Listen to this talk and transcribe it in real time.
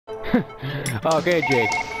Okay,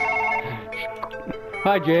 Jake.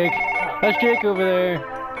 Hi, Jake. That's Jake over there.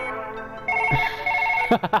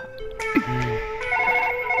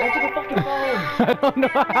 Answer the fucking phone! I don't know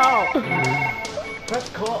how. Press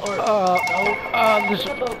call or no. Just,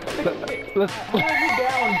 let's. How are you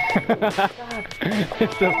down? God.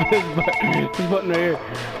 It's this button right here.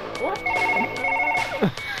 What?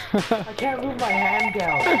 I can't move my hand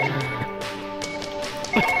down.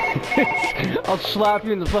 I'll slap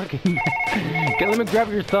you in the fucking. Okay, let me grab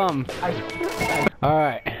your thumb. All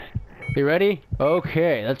right, you ready?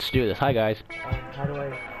 Okay, let's do this. Hi guys. How do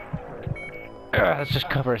I? Let's just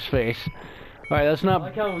cover his face. All right, let's I not.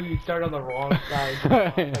 like how we start on the wrong side.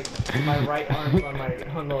 Like my right arm's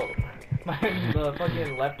on the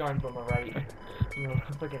fucking left arm's on the right. No,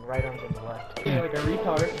 fucking right arm's on the left. You're like a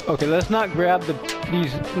retard. Okay, let's not grab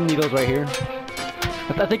these needles right here.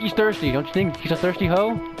 I think he's thirsty. Don't you think he's a thirsty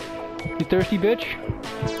hoe? You thirsty bitch?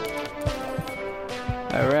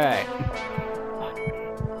 All right.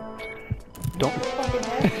 Don't.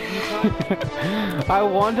 I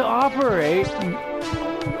want to operate.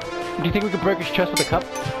 Do you think we could break his chest with a cup?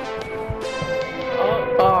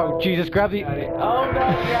 Oh, Jesus! Grab the. Oh no!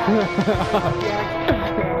 Yeah.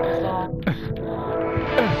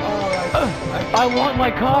 I want my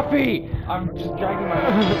coffee. I'm just dragging my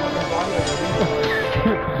body.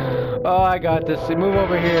 Oh, I got this. Move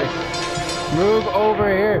over here. Move over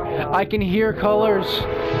here. I can hear colors.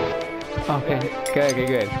 Okay.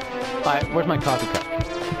 Good. Alright, where's my coffee cup?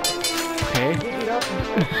 Okay.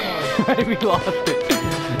 We lost it.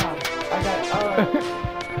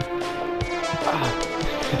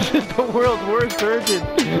 This is the world's worst surgeon.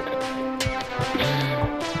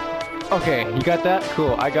 Okay, you got that?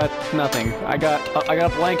 Cool. I got nothing. I got a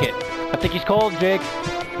blanket. I think he's cold, Jake.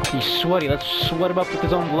 He's sweaty. Let's sweat him up with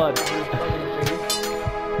his own blood.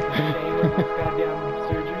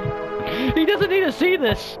 He doesn't need to see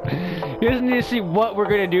this. He doesn't need to see what we're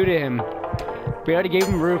gonna do to him. We already gave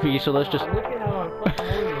him roofies, so let's just. Look at how I'm fucking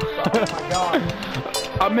oh my god.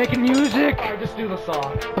 I'm making music. Alright, just do the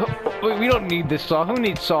saw. We don't need this saw. Who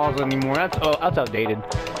needs saws anymore? That's outdated.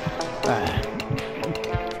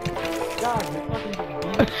 God, you're fucking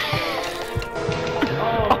beat.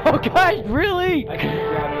 Oh gosh, really? I can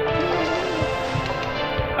grab it.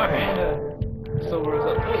 Okay. Silver is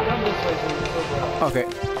up. Oh, come this way so the silver up. Okay.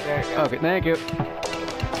 There you go. Okay, thank you.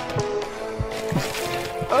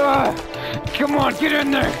 Come on, get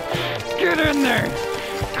in there! Get in there!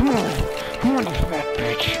 Come on, you fat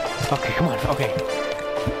bitch. Okay, come on, okay.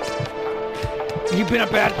 You've been a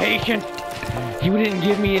bad patient. You didn't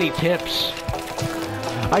give me any tips.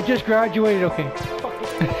 I just graduated, okay.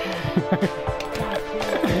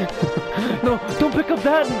 No, don't pick up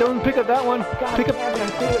that. Don't pick up that one. Pick up.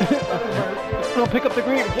 No, pick up the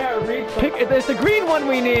green. It's the green one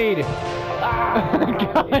we need.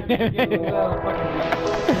 God.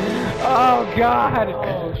 Oh God.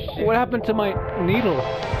 Oh shit. What happened to my needle?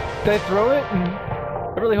 Did I throw it?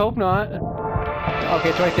 I really hope not. Okay,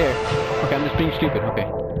 it's right there. Okay, I'm just being stupid. Okay,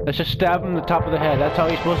 let's just stab him in the top of the head. That's how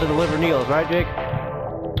he's supposed to deliver needles, right, Jake?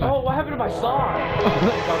 Oh, what happened to my saw?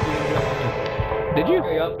 Did you?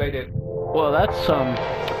 Yep, I did. Well, that's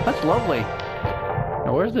lovely.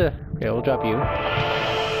 Now, where's the? Okay, we'll drop you. I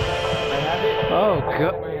have it. Oh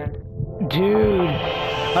God, dude,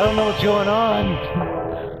 I don't know what's going on.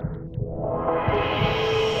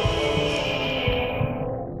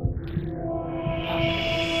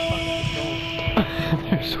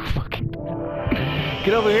 They're so fucking.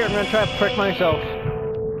 Get over here! I'm gonna try to prick myself.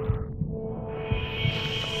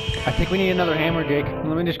 I think we need another hammer, Jake.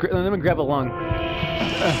 Let me grab a lung.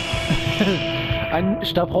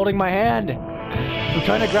 Stop holding my hand. I'm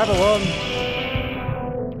trying to grab a lung.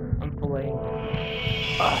 I'm filleting.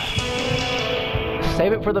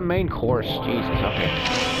 Save it for the main course. Jesus. Okay.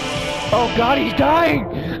 Oh God, he's dying.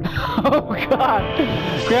 Oh God.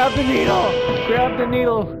 Grab the needle. Grab the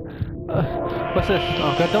needle. What's this?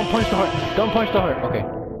 Oh God, don't punch the heart. Don't punch the heart. Okay.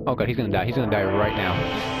 Oh God, he's gonna die. He's gonna die right now.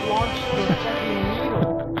 Launch the fucking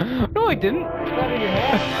needle. No, I didn't. It's out of your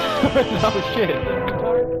hand. Oh shit.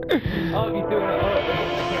 Oh, you threw it. Oh, I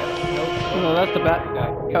can't. No, that's the bat.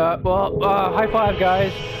 High five,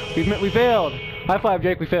 guys. We failed. High five,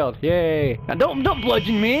 Jake. We failed. Yay. Now don't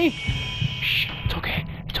bludgeon me. Shh. It's okay.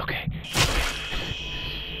 It's okay.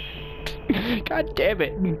 God damn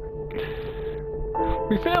it.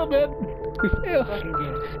 We failed, man. We failed. Fucking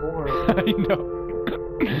game score. I know.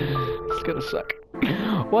 It's gonna suck.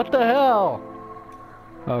 What the hell?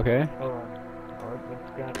 Okay. Hold on.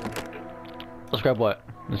 Let's grab it. Let's grab what?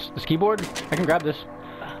 This keyboard? I can grab this.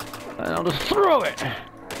 And I'll just throw it.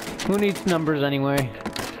 Who needs numbers anyway?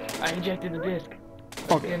 I injected the disc.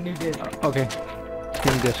 Okay. A new disc. Okay.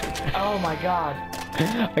 New disc. Oh my god.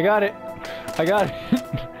 I got it. I got it.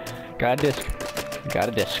 Got a disc. Got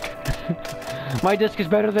a disc. My disc is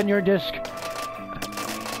better than your disc. Get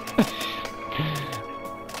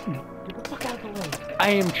the fuck out of the way. I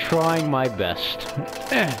am trying my best.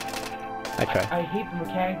 I try. I hate the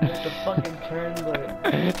mechanic with the fucking turn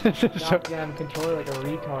the goddamn controller like a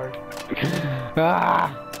retard.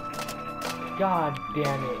 Ah! God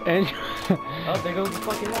damn it. And Oh, there goes the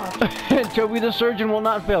fucking watch. and Toby the surgeon will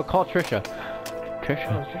not fail. Call Trisha. Oh,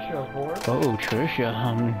 Trisha. is Trisha a whore? Oh, Trisha.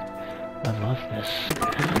 I love this.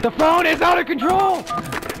 The phone is out of control.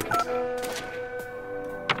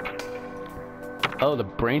 Oh, the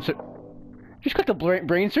brain sur- You just got the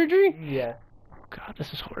brain surgery? Yeah. Oh God,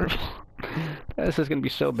 this is horrible. This is gonna be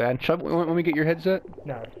so bad. Should I, let me get your headset?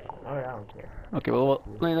 No, I don't care. Okay, well,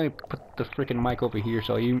 let me put the freaking mic over here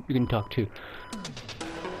so you can talk too.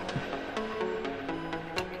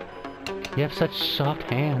 You have such soft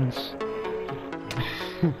hands.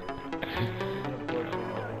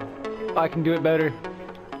 I can do it better.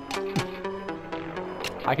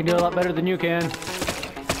 I can do it a lot better than you can.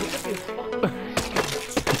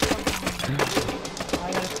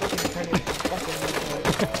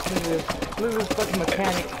 Look at this fucking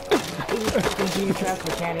mechanic. Look at this fucking genie trash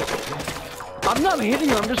mechanic. I'm not hitting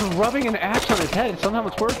him, I'm just rubbing an axe on his head and somehow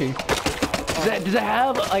it's working. Does it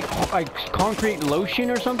have like concrete lotion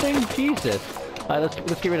or something? Jesus. Alright,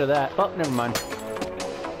 let's get rid of that. Oh, never mind.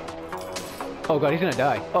 Oh god, he's gonna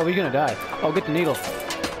die. Oh, he's gonna die. Oh, get the needle.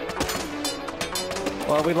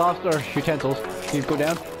 Well, we lost our utensils. Can you go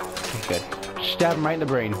down? Good. Stab him right in the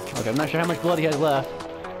brain. Okay, I'm not sure how much blood he has left.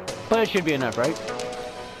 But it should be enough, right?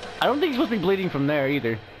 I don't think he's supposed to be bleeding from there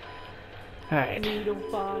either. Alright.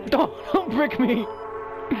 Don't brick me!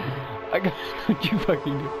 I got you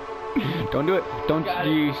fucking do. Don't do it. Don't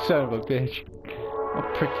you son of a bitch. I'll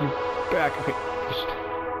prick you back. Okay, just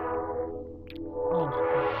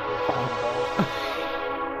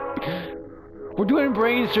we're doing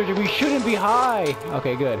brain surgery. We shouldn't be high.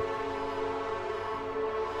 Okay, good.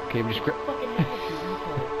 Okay, I'm just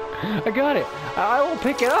I got it. I will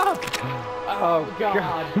pick it up. Oh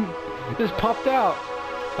god. This popped out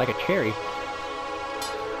like a cherry.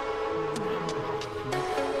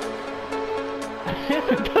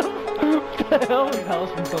 What the hell?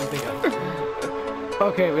 From something else.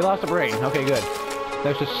 Okay, we lost a brain. Okay, good.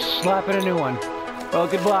 Let's just slap in a new one. Well,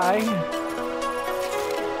 goodbye.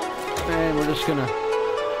 And we're just gonna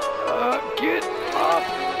get up.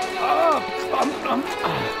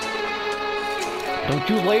 Don't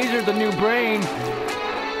you laser the new brain.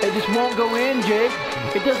 It just won't go in, Jake.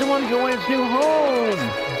 It doesn't want to go in its new home.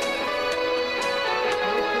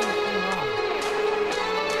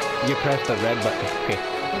 You press the red button. Okay,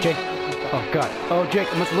 Jake. Oh god. Oh, Jake,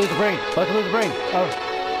 I'm about to lose the brain. About to lose the brain. Oh,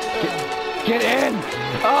 get in.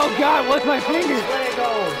 Oh god, what's my finger? Let it go.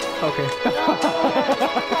 Okay.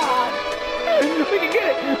 We can get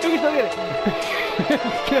it. We can still get it.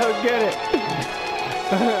 Still get it.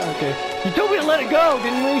 Okay. You told me to let it go,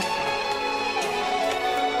 didn't we?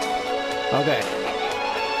 Okay.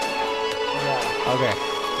 Okay.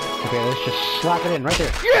 Okay, let's just slap it in right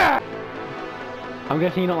there. Yeah! I'm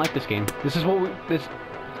guessing you don't like this game. This is what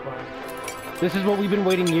this is what we've been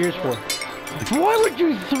waiting years for. Why would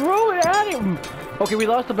you throw it at him? Okay, we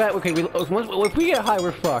lost the bet. Okay, if we get high,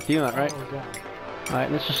 we're fucked. You know that, right? All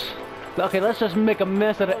right, let's just. Okay, let's just make a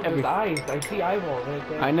mess out of everything. Eyes. I see eyeballs right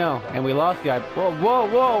there. I know, and we lost the eye. Whoa, whoa,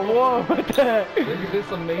 whoa, whoa! What the heck? Look at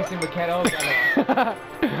this amazing mechanic.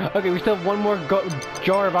 Okay, we still have one more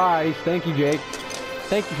jar of eyes. Thank you, Jake.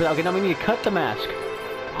 Thank you for that. Okay, now we need to cut the mask.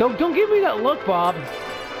 Don't give me that look, Bob.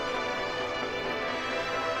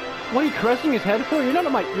 What are you caressing his head for? You're not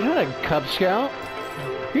a Cub Scout.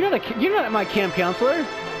 You're not my camp counselor.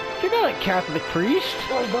 You're not a Catholic priest.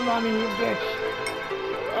 Oh, the mommy, you bitch.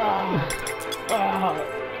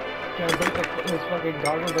 Can I break his fucking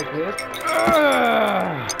goggles like this? Can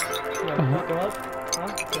I fuck him up? Huh?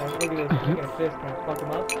 Can I look at this fucking fist? Can I fuck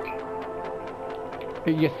him up?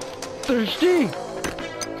 Are you thirsty?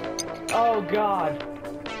 Oh god.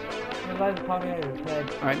 His eyes are popping out of his head.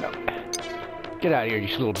 I know. Get out of here, you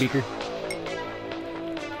little beaker.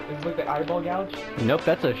 Does it look like eyeball gouge? Nope,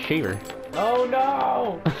 that's a shaver. Oh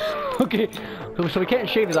no! Okay, so we can't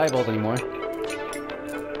shave his eyeballs anymore.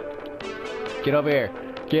 Get over here.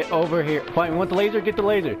 Get over here. Fine, you want the laser? Get the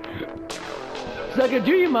laser. It's not gonna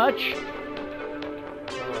do you much.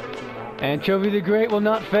 Anchovy the Great will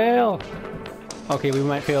not fail. Okay, we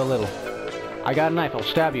might fail a little. I got a knife. I'll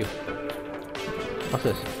stab you. What's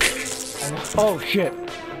this? Oh shit.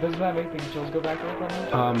 Doesn't that make the chills go back up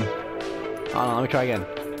on me? Hold on, let me try again.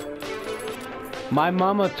 My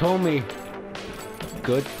mama told me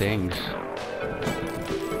good things.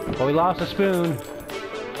 Oh, we lost a spoon.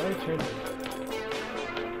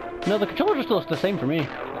 No, the controllers are still the same for me.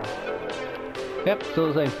 Yep,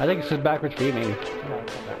 still the same. I think it's just backwards for you, maybe. No,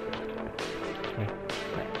 it's not backwards.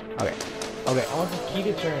 Okay. Okay. I want the key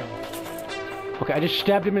to turn. Okay, I just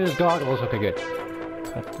stabbed him in his goggles. Okay, good.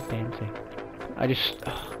 That's the damn thing. I just...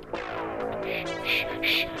 Shh, shh,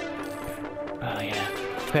 shh. Oh, yeah.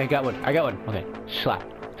 Okay, I got one. I got one. Okay, slap.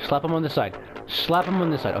 Slap him on this side. Slap him on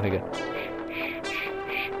this side. Okay, good. Shh, shh,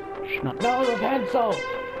 shh, shh. No, No, the pencil!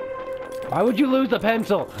 why would you lose the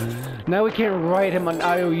pencil? Now we can't write him on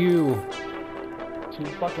IOU. 2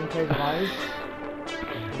 fucking pairs of eyes.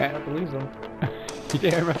 You have to lose them. You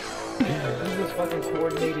damn right. This is fucking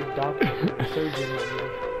coordinated doctor, surgeon right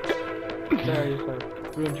here. Sorry if I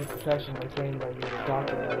ruined your profession by saying that you're a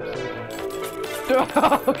doctor and not a surgeon.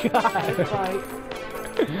 Oh, God. That's right.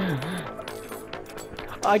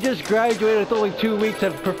 I just graduated with only 2 weeks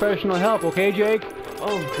of professional help, okay, Jake?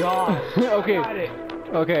 Oh, God. Okay. Got it.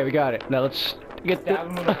 Okay, we got it. Now let's get Stab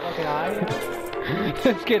him with a fucking eye.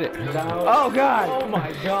 Let's get it. No. Oh, God. Oh,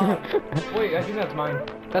 my God. Wait, I think that's mine.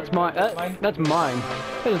 That's mine. Mine? That's mine.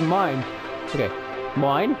 That is mine. Okay.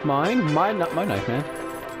 Mine? Not my knife, man.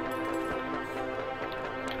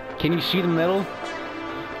 Can you see the middle?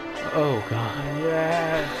 Oh, God.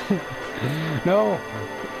 Yes. No.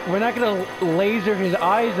 We're not gonna laser his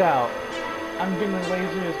eyes out. I'm gonna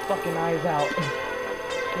laser his fucking eyes out.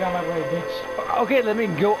 Get out of my way, bitch. Okay, let me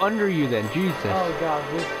go under you then. Jesus. Oh, God.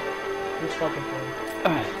 This fucking thing.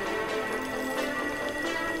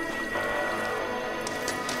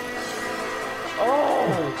 Oh!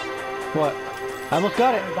 What? I almost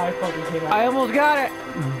got it. His eye fucking came out. I almost got it.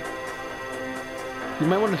 You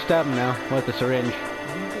might want to stab him now with the syringe. You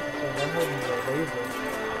get the syringe, I'm holding the laser.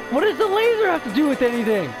 What does the laser have to do with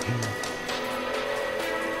anything?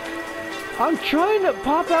 I'm trying to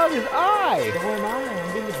pop out his eye. So am I.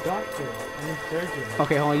 I'm being a doctor. I'm a surgeon.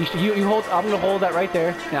 Okay, hold on. You hold. I'm gonna hold that right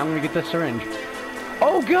there. Now I'm gonna get the syringe.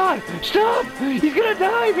 Oh God! Stop! He's gonna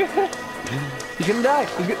die, man. He's gonna die.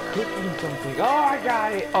 He's gonna... Cooking something. Oh, I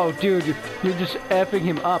got it. Oh, dude, you're just effing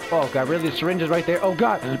him up. Oh God, really? The syringe is right there. Oh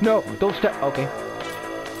God, no! Don't step. Okay.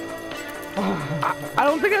 I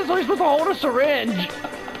don't think I'm supposed to hold a syringe.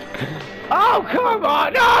 Oh, come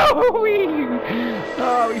on! No!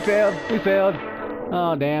 We failed. We failed.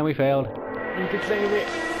 Oh, damn, we failed. You can save it.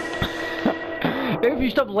 If you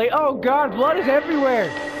stop late. Oh, God, blood is everywhere.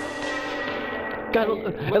 God,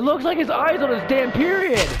 it looks like his eyes on his damn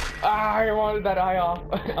period. Ah, I wanted that eye off.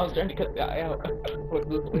 I was trying to cut the eye out with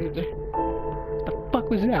this laser. What the fuck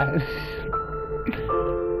was that?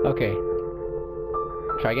 Okay.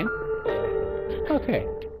 Try again? Okay.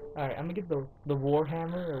 Alright, I'm gonna get the war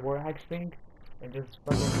hammer or war axe thing and just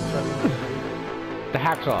fucking shove it. The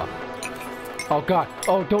hacksaw. Oh God.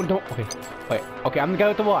 Oh, don't. Okay. Wait. Okay, I'm the guy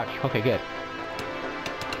with the watch. Okay, good.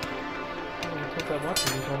 I took that watch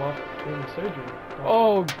and you come off doing the surgery.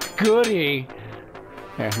 Oh, goody.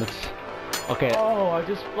 Here, let's... Okay. Oh, I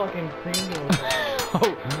just fucking creamed it with that.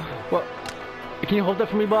 Oh, well... Can you hold that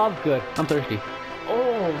for me, Bob? Good. I'm thirsty.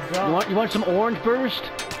 Oh, God. You want some orange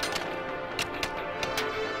burst?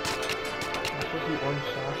 Orange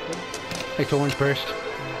sauce. It's orange burst.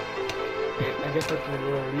 I guess that's a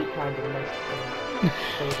little elite kind of next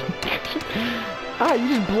Ah, you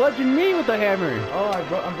just bludgeoned me with the hammer. Oh,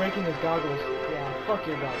 I'm breaking his goggles. Yeah, fuck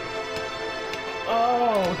your goggles.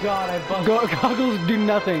 Oh God, I busted. Goggles do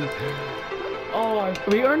nothing. Oh,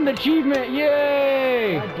 we earned the achievement!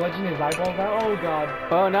 Yay! I bludgeoned his eyeballs out. Oh God.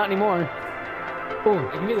 Oh, not anymore. Oh,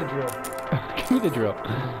 give me the drill. Give me the drill.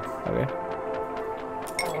 Okay.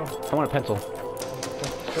 Oh. I want a pencil.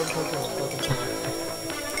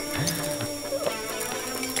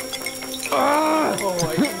 Oh,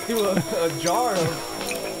 I can do a jar of...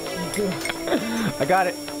 I got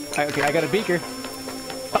it. Okay, I got a beaker.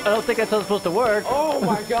 I don't think that's how it's supposed to work. Oh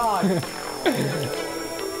my God.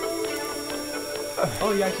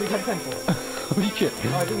 Oh, you actually got a pencil. Holy shit.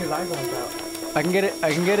 Oh, I think his eyeball's out. I can get it.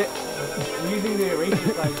 I can get it. I'm using the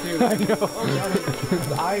erasing side too. I know. Oh God,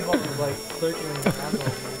 his eyeball is like circling his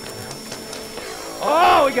eyeball.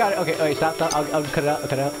 Oh, we got it. Okay, wait, stop. I'll just cut it out. I'll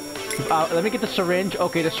cut it out. Let me get the syringe.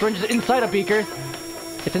 Okay, the syringe is inside a beaker.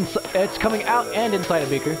 It's coming out and inside a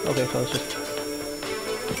beaker. Okay, so let's just...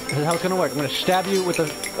 This is how it's gonna work. I'm gonna stab you with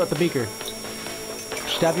the beaker.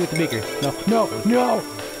 Stab you with the beaker. No, no, no!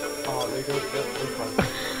 Oh, there goes the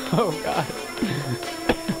Oh God.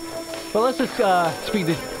 Well, let's just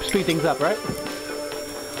speed things up, right?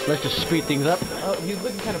 Let's just speed things up. Oh, he's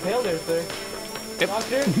looking kind of pale there, sir. Yep.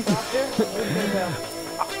 Doctor, doctor, looking kind of pale.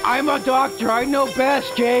 I'm a doctor. I know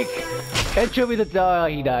best, Jake. And show me that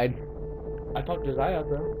he died. I popped his eye out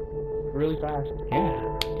though. Really fast.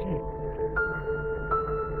 Yeah.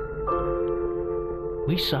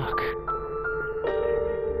 We suck.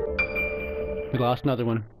 We lost another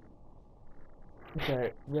one.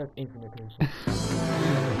 Okay, we have infinite patience.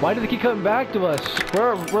 Why do they keep coming back to us?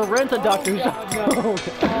 We're rent-a doctors. God, no.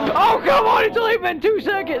 Oh, come on! It's only been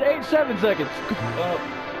 7 seconds.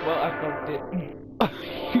 Well, I fucked it.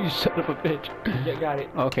 You son of a bitch. Yeah, got it.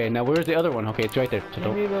 Okay, now where's the other one? Okay, it's right there. So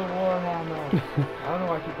Give me the warhammer. I don't know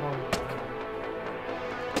why I keep calling it.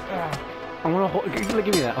 I wanna hold. Give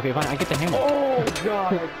me that. Okay, fine. I get the hammer. Oh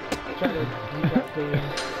god! I'm trying to decapitate him.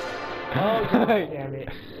 Oh god damn it.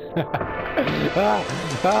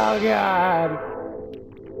 Oh god!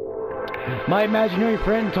 My imaginary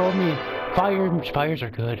friend told me fires are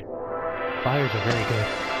good. Fires are very good.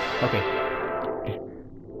 Okay.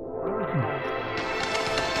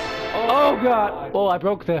 Oh god! Oh, I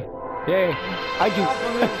broke the. Yay! I do.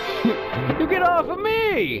 You get off of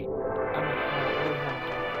me!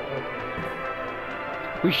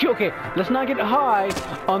 We should. Okay, let's not get high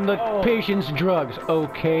on the patient's drugs.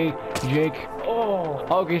 Okay, Jake. Oh.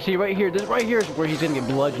 Okay, see right here. This right here is where he's gonna get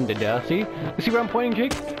bludgeoned to death. See? You see where I'm pointing,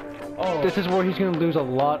 Jake? Oh. This is where he's gonna lose a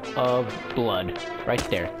lot of blood. Right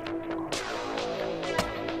there.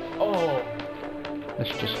 Oh.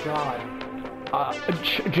 Let's just. God.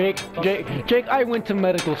 Jake, I went to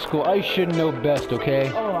medical school. I should know best, okay?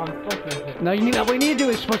 Oh, I'm fucking hit. Now what you need to do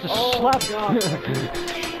is supposed to slap. God.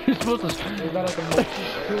 You're supposed to. Is that like a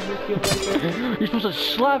multi-skill? You're supposed to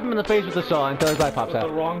slap him in the face with the saw until his eye pops out.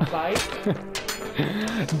 The wrong side?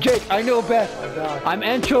 Jake, I know best. Oh god. I'm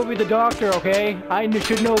Anchovy the doctor, okay? I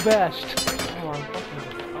should know best. Oh, I'm fucking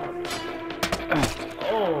up.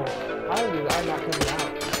 Oh, how is his eye not coming out?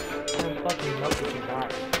 I'm fucking melted his eye.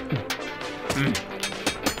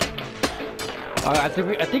 I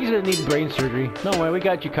think he's gonna need brain surgery. No way, we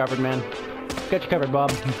got you covered, man. Got you covered,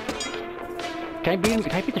 Bob. Can I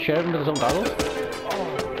beat the shit out of him with his own goggles? Oh.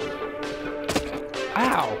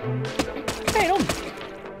 Ow! Hey, don't.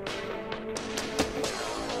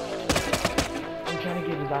 I'm trying to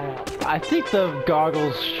get his eye out. I think the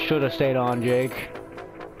goggles should have stayed on, Jake.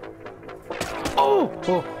 Oh!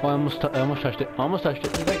 Oh! I almost touched it. Almost touched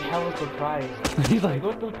it. He's like hella surprised. He's like,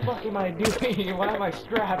 What the fuck am I doing? Why am I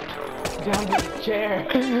strapped down to the chair?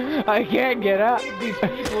 I can't get up. These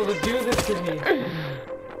people to do this to me.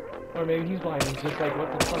 Or maybe he's blind and just like,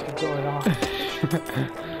 what the fuck is going on?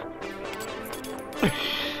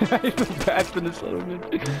 I feel bad for this little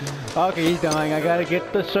bit. Okay, he's dying. I gotta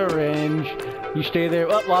get the syringe. You stay there.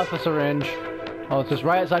 Oh, lost the syringe. Oh, it's just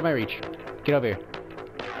right outside my reach. Get over here.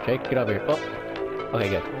 Jake, get over here. Oh. Okay,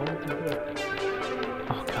 good.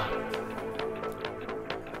 Oh, God.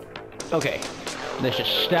 Okay. Let's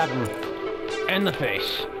just stab him in the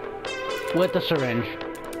face with the syringe.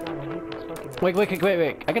 Wait. I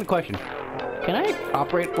got a question. Can I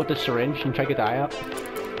operate with the syringe and try to get the eye out? He's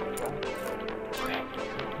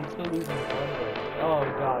still losing blood. Oh,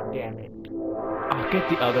 god damn it. I'll get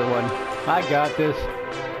the other one. I got this.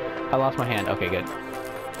 I lost my hand. Okay, good.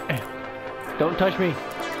 Don't touch me.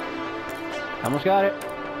 Almost got it.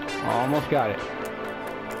 Almost got it.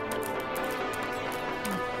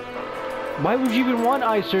 Why would you even want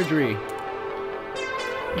eye surgery?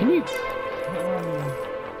 Can you? I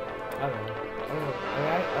don't know.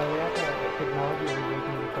 Are they at the technology where they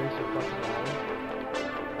can replace your fucking eye?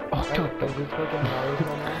 Oh, don't. Is this fucking knowledge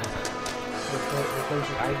right now?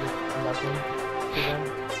 Replacing eyes with nothing to them?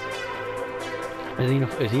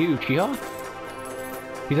 Is he Uchiha?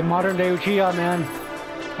 He's a modern day Uchiha, man.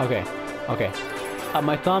 Okay. Okay.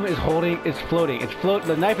 My thumb is floating.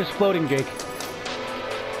 The knife is floating, Jake.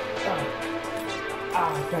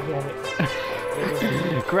 Ah, god damn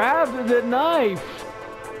it. Grab the knife.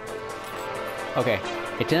 Okay.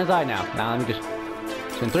 It's in his eye now. Now let me just.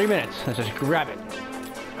 It's been 3 minutes. Let's just grab it.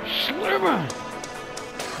 Slimmer.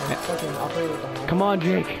 Come on,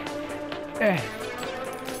 Jake.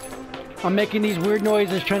 I'm making these weird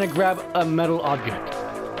noises trying to grab a metal object.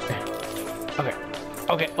 Okay.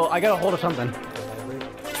 Okay. Oh, I got a hold of something.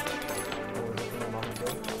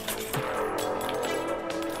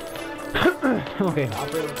 Okay.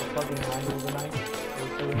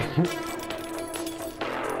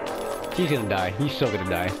 He's gonna die. He's still gonna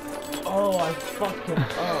die. Oh, I fucked him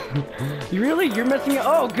up. You really? You're messing it?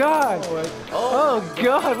 Oh God! Oh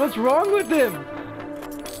God! What's wrong with him?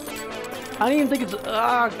 I didn't even think it's.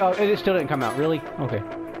 Oh, it still didn't come out. Really? Okay.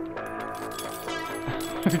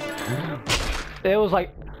 It was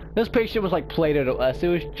like this patient was like plated at us. It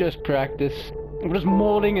was just practice. We're just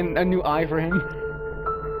molding a new eye for him.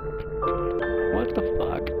 What the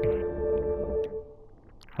fuck?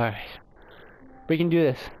 All right. We can do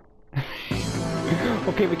this.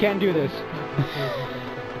 Okay, we can't do this.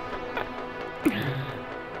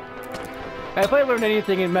 If I learned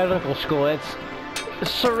anything in medical school, it's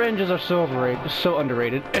syringes are so overrated, so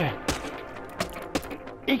underrated.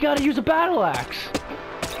 You gotta use a battle axe.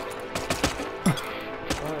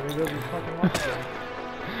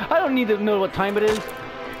 I don't need to know what time it is.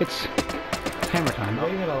 It's hammer time. Are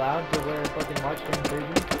you even allowed to wear a fucking watch during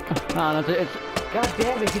surgery? No, no, it's. God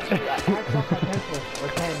damn it! Get you axe off my pencil or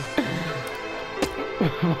pen.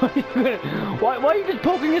 Why are you just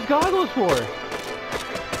poking his goggles for?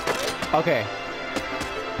 Okay.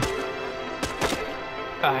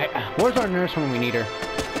 Alright, where's our nurse when we need her?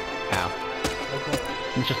 Ow. Okay.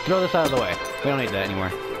 Let's just throw this out of the way. We don't need that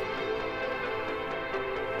anymore.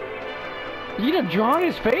 You gonna draw on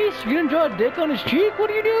his face? You gonna draw a dick on his cheek?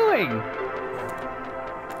 What are you doing?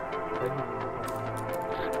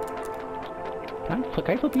 Can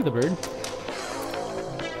I flip you the bird?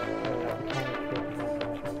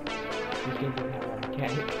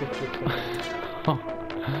 Oh.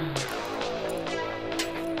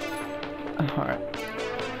 Alright.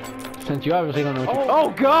 Since you obviously don't know what oh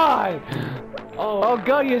god! Oh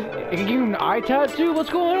god, you can give him an eye tattoo? What's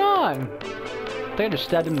going on? I think I just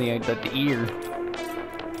stabbed him in the ear.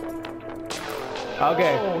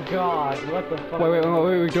 Okay. Oh god, what the fuck?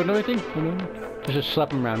 Wait, don't know anything? Let's just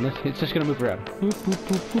slap him around. It's just gonna move around.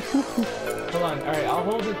 Hold on, alright, I'll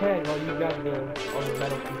hold his head while you guys go on the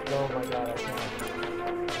metal piece. Oh my god, I can't.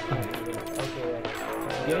 Okay,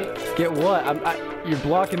 get it? Get what? You're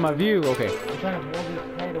blocking my view. Okay. I'm trying to hold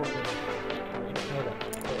his head open.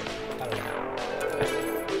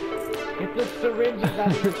 Get the syringes out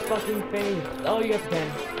of his fucking face. Oh, you got the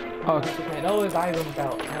pen. Oh. Oh, his eyes almost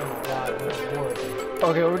out. Oh my god, this is horrible.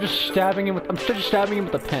 Okay, we're just stabbing him with. I'm just stabbing him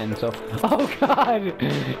with a pen. So. Oh god!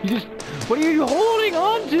 You just. What are you holding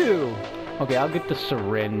on to? Okay, I'll get the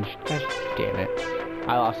syringe. Gosh damn it!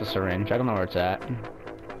 I lost the syringe. I don't know where it's at.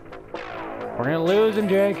 We're gonna lose him,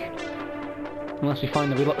 Jake. Unless we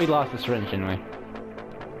find that we lost the syringe, didn't we?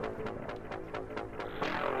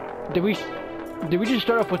 Did we just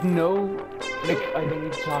start off with no? Like, I think we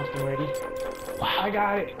tossed him already. Wow. I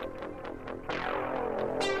got it.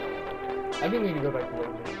 I think we need to go back to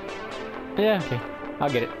laser. Yeah, okay. I'll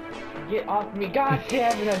get it. Get off me! God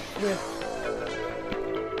damn it! I slipped.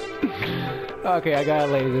 Okay, I got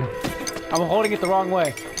a laser. I'm holding it the wrong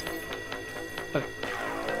way.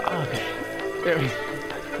 Okay.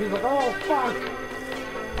 He's like, oh fuck!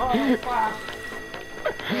 Oh fuck!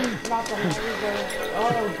 Not the laser!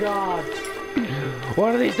 Oh god!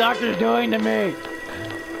 What are these doctors doing to me?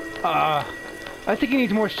 I think he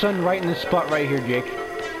needs more sun right in this spot right here, Jake.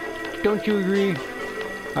 Don't you agree?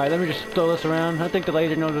 Alright, let me just throw this around. I think the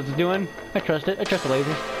laser knows what it's doing. I trust it. I trust the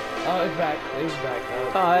laser. Oh, it's back. It's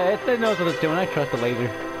back. It knows what it's doing. I trust the laser.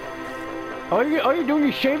 All you're doing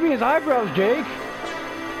is shaving his eyebrows, Jake.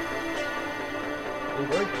 It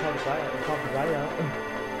worked. Pop his eye out.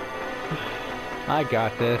 I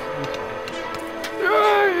got this.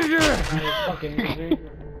 Fucking loser.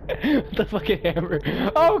 The fucking hammer.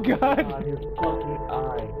 Oh god. His fucking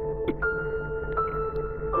eye.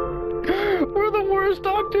 We're the worst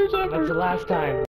doctors ever. That's the last time.